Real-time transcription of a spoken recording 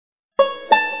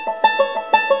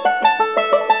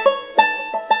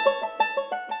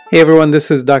Hey everyone, this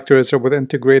is Dr. Isra with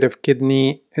Integrative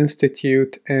Kidney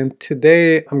Institute, and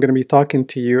today I'm going to be talking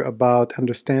to you about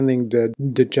understanding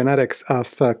the genetics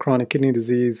of chronic kidney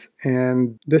disease.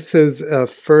 And this is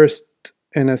first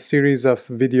in a series of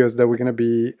videos that we're going to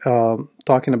be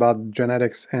talking about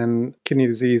genetics and kidney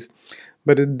disease,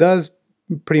 but it does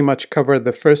pretty much cover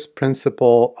the first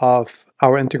principle of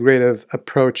our integrative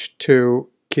approach to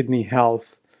kidney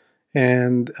health.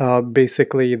 And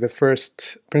basically, the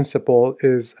first principle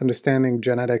is understanding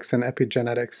genetics and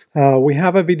epigenetics. We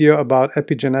have a video about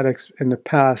epigenetics in the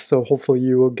past, so hopefully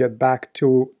you will get back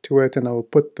to it, and I will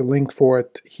put the link for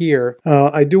it here.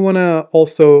 I do want to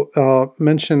also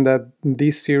mention that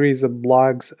these series of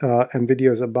blogs and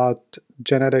videos about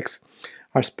genetics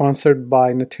are sponsored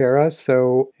by Natera,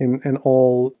 so in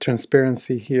all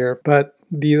transparency here. But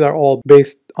these are all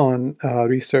based on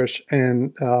research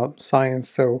and science,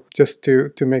 so just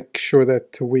to make sure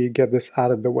that we get this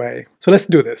out of the way. So let's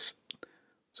do this.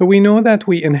 So we know that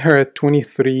we inherit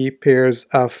 23 pairs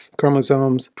of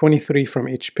chromosomes, 23 from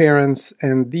each parent,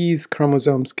 and these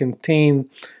chromosomes contain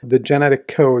the genetic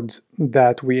codes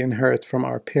that we inherit from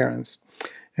our parents.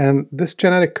 And this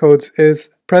genetic codes is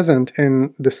present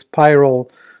in the spiral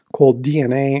called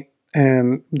DNA,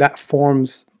 and that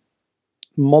forms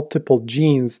multiple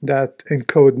genes that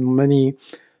encode many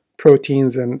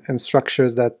proteins and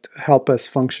structures that help us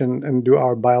function and do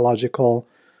our biological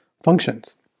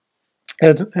functions.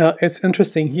 And it's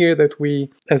interesting here that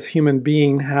we, as human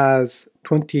being, has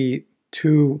more than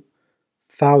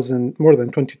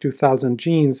 22,000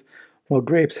 genes, while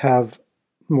grapes have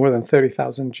more than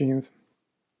 30,000 genes.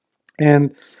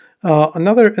 And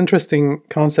another interesting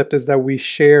concept is that we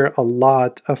share a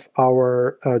lot of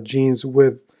our genes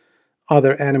with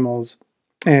other animals.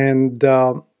 And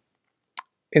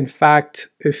in fact,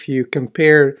 if you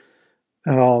compare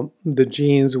the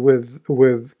genes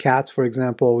with cats, for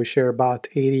example, we share about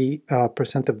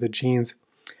 80% of the genes.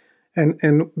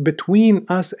 And between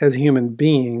us as human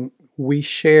beings, we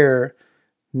share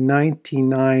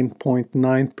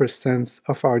 99.9%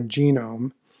 of our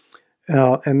genome.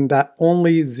 And that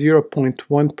only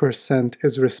 0.1%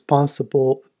 is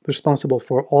responsible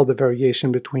for all the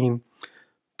variation between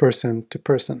person to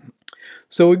person.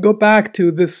 So we go back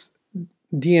to this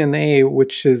DNA,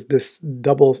 which is this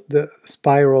the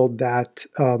spiral that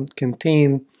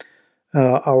contain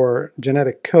our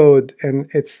genetic code, and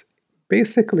it's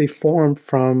basically formed of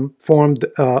 4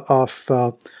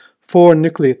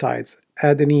 nucleotides: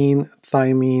 adenine,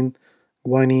 thymine,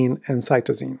 guanine, and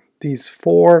cytosine. These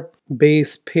 4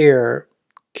 base pair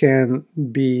can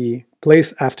be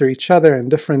placed after each other in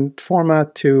different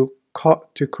format to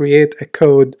create a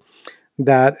code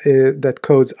that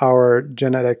codes our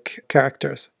genetic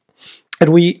characters. And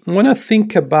we want to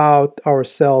think about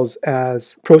ourselves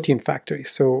as protein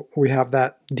factories. So we have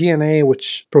that DNA,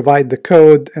 which provide the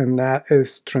code, and that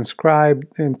is transcribed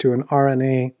into an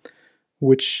RNA,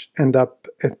 which end up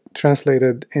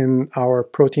translated in our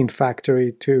protein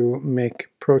factory to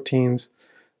make proteins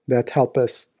that help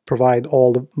us provide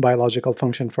all the biological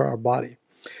function for our body.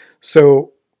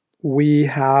 So we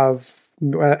have,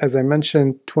 as I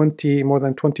mentioned, more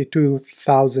than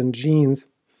 22,000 genes,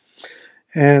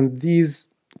 and these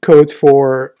code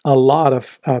for a lot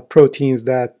of proteins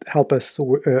that help us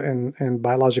in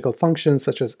biological functions,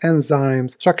 such as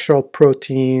enzymes, structural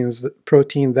proteins,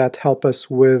 protein that help us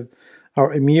with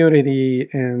our immunity,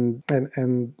 and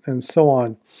so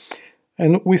on.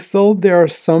 And there are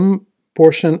some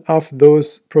portion of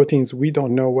those proteins we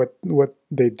don't know what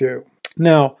they do.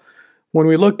 Now, when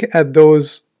we look at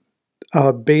those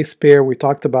base pair we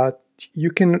talked about, you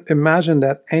can imagine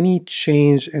that any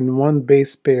change in one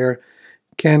base pair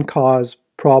can cause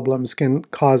problems, can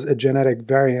cause a genetic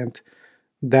variant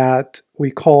that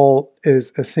we call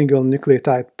is a single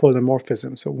nucleotide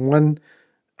polymorphism. So one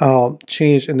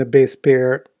change in the base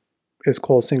pair is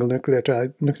called single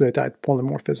nucleotide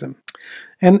polymorphism.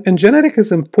 And genetic is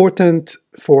important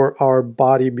for our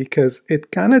body because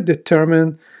it kind of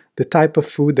determines the type of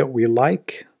food that we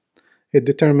like. It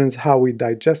determines how we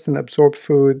digest and absorb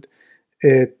food.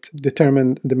 It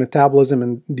determines the metabolism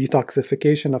and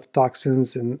detoxification of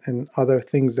toxins and other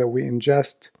things that we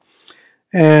ingest.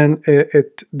 And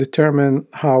it determines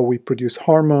how we produce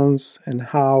hormones and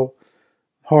how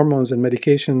hormones and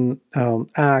medication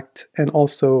act. And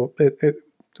also, it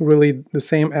really the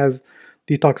same as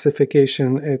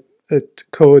detoxification, it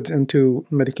codes into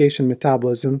medication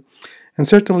metabolism. And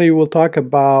certainly we'll talk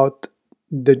about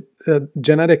the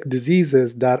genetic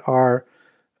diseases that are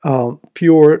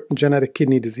pure genetic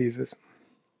kidney diseases.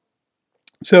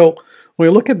 So when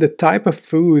we look at the type of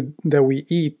food that we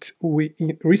eat,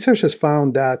 research has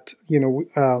found that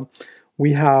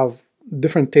we have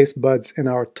different taste buds in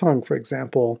our tongue, for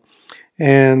example,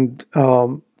 and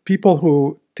people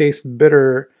who taste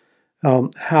bitter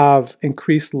have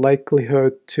increased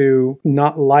likelihood to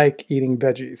not like eating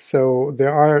veggies. So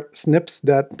there are SNPs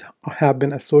that have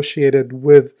been associated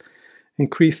with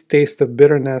increased taste of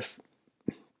bitterness.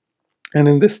 And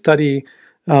in this study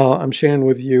I'm sharing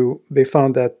with you, they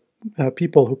found that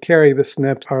people who carry the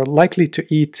SNPs are likely to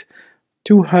eat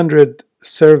 200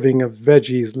 serving of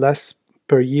veggies less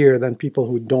per year than people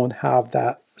who don't have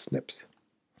that SNPs.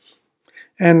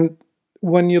 And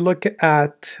when you look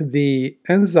at the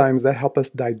enzymes that help us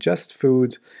digest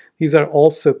foods, these are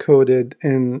also coded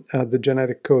in the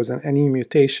genetic codes, and any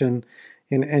mutation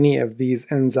in any of these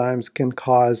enzymes can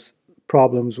cause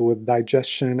problems with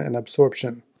digestion and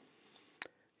absorption.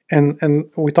 And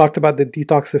we talked about the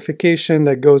detoxification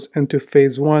that goes into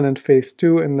phase 1 and phase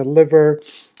 2 in the liver,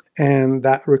 and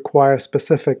that requires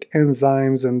specific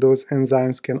enzymes, and those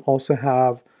enzymes can also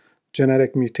have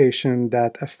genetic mutation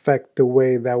that affect the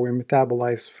way that we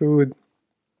metabolize food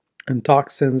and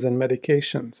toxins and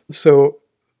medications. So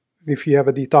if you have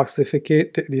a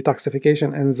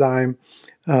detoxification enzyme,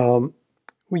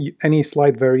 any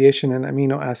slight variation in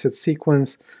amino acid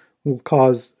sequence will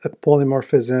cause a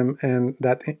polymorphism, and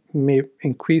that may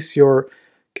increase your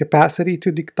capacity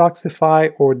to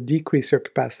detoxify or decrease your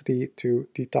capacity to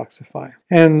detoxify.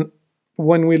 And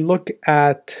when we look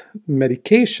at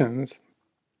medications,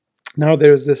 now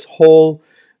there's this whole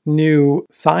new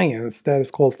science that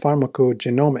is called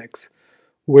pharmacogenomics,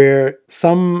 where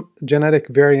some genetic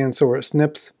variants or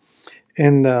SNPs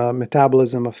in the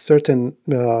metabolism of certain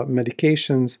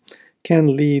medications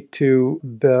can lead to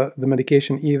the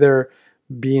medication either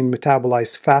being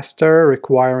metabolized faster,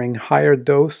 requiring higher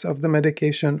dose of the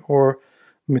medication, or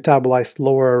metabolized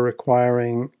slower,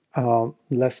 requiring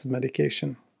less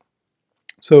medication.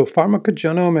 So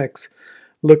pharmacogenomics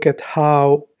look at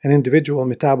how an individual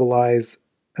metabolize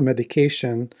a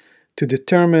medication to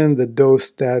determine the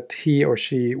dose that he or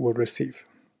she will receive.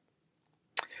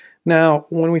 Now,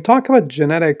 when we talk about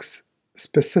genetics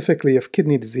specifically of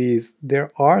kidney disease,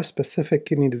 there are specific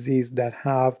kidney disease that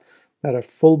are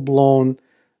full-blown,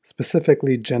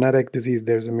 specifically genetic disease.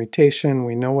 There's a mutation,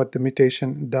 we know what the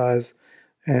mutation does,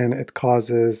 and it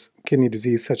causes kidney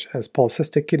disease such as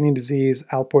polycystic kidney disease,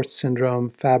 Alport syndrome,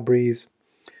 Fabry's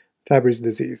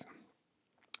disease.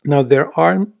 Now, there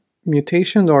are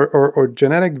mutations or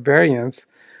genetic variants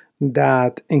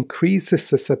that increase the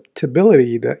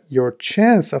susceptibility, that your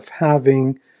chance of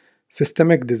having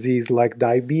systemic disease like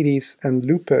diabetes and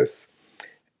lupus.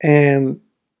 And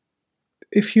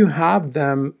if you have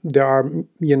them, there are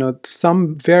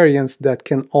some variants that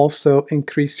can also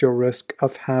increase your risk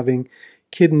of having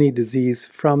kidney disease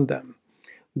from them.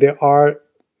 There are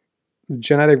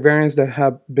genetic variants that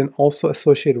have been also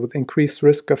associated with increased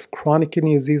risk of chronic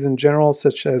kidney disease in general,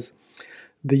 such as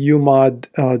the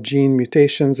UMOD gene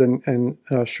mutations and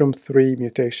SHRM3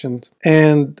 mutations.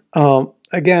 And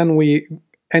again,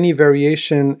 any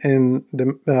variation in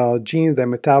the genes that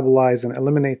metabolize and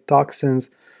eliminate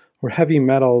toxins or heavy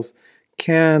metals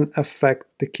can affect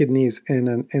the kidneys in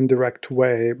an indirect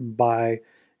way by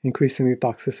increasing the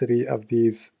toxicity of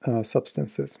these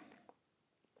substances.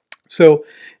 So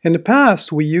in the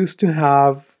past, we used to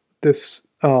have this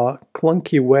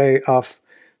clunky way of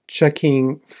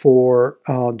checking for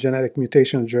genetic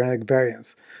mutation, genetic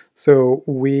variants. So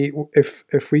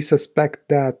if we suspect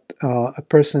that a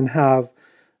person have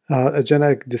a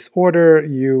genetic disorder,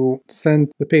 you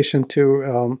send the patient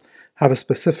to have a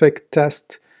specific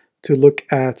test to look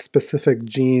at specific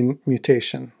gene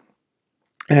mutation.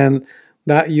 And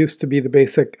that used to be the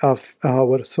basic of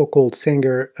what is so-called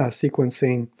Sanger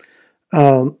sequencing.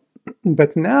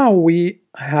 But now we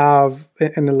have,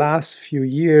 in the last few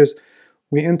years,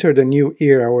 we entered a new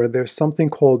era where there's something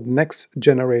called next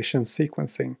generation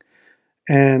sequencing.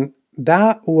 And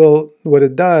that what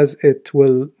it does, it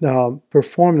will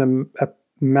perform a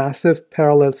massive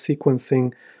parallel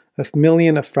sequencing of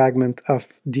millions of fragments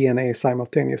of DNA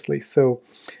simultaneously. So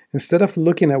instead of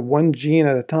looking at one gene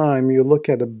at a time, you look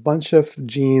at a bunch of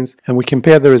genes, and we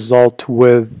compare the result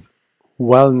with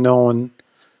well-known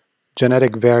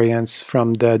genetic variants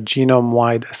from the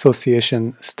genome-wide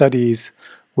association studies,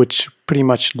 which pretty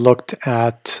much looked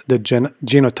at the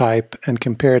genotype and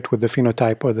compared it with the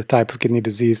phenotype or the type of kidney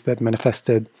disease that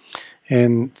manifested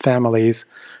in families.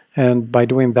 And by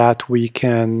doing that, we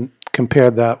can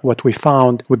compare what we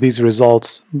found with these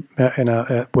results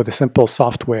with a simple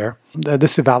software.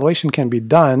 This evaluation can be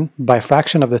done by a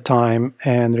fraction of the time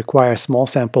and require small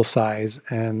sample size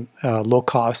and low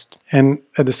cost. And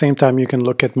at the same time, you can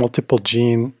look at multiple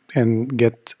genes and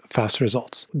get fast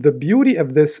results. The beauty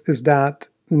of this is that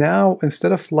now,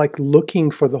 instead of like looking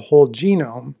for the whole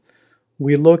genome,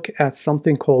 we look at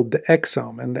something called the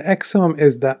exome. And the exome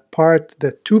is that part,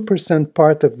 the 2%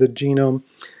 part of the genome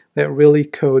that really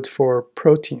code for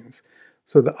proteins.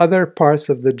 So the other parts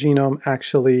of the genome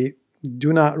actually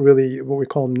do not really, what we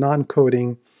call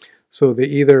non-coding. So they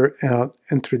either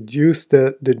introduce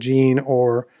the gene,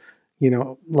 or,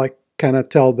 like kind of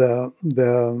tell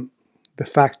the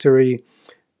factory,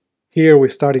 here we're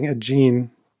starting a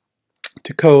gene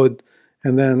to code,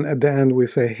 and then at the end we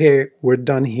say, hey, we're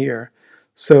done here.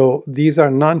 So these are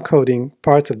non-coding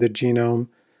parts of the genome,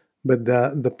 but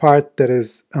the part that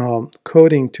is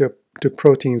coding to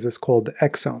proteins is called the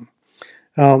exome.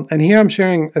 And here I'm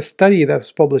sharing a study that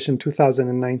was published in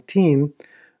 2019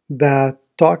 that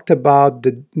talked about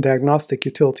the diagnostic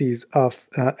utilities of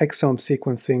exome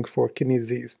sequencing for kidney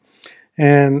disease.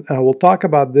 And we'll talk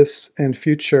about this in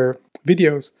future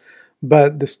videos.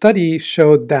 But the study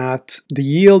showed that the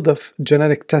yield of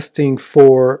genetic testing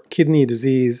for kidney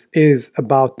disease is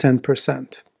about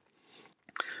 10%.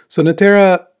 So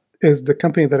Natera is the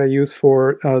company that I use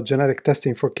for genetic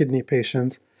testing for kidney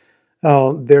patients.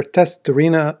 Their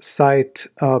TestArena site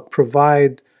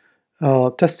provide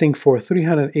testing for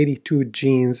 382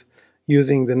 genes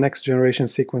using the next generation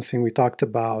sequencing we talked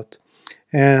about.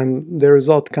 And the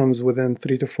result comes within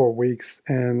 3 to 4 weeks,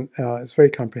 and it's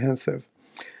very comprehensive.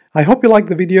 I hope you like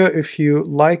the video. If you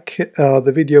like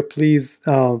the video, please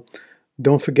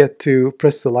don't forget to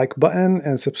press the like button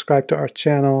and subscribe to our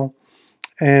channel,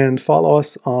 and follow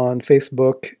us on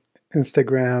Facebook,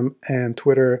 Instagram, and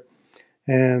Twitter,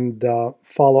 and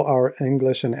follow our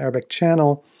English and Arabic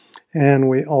channel. And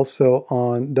we also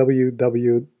on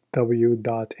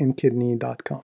www.inkidney.com.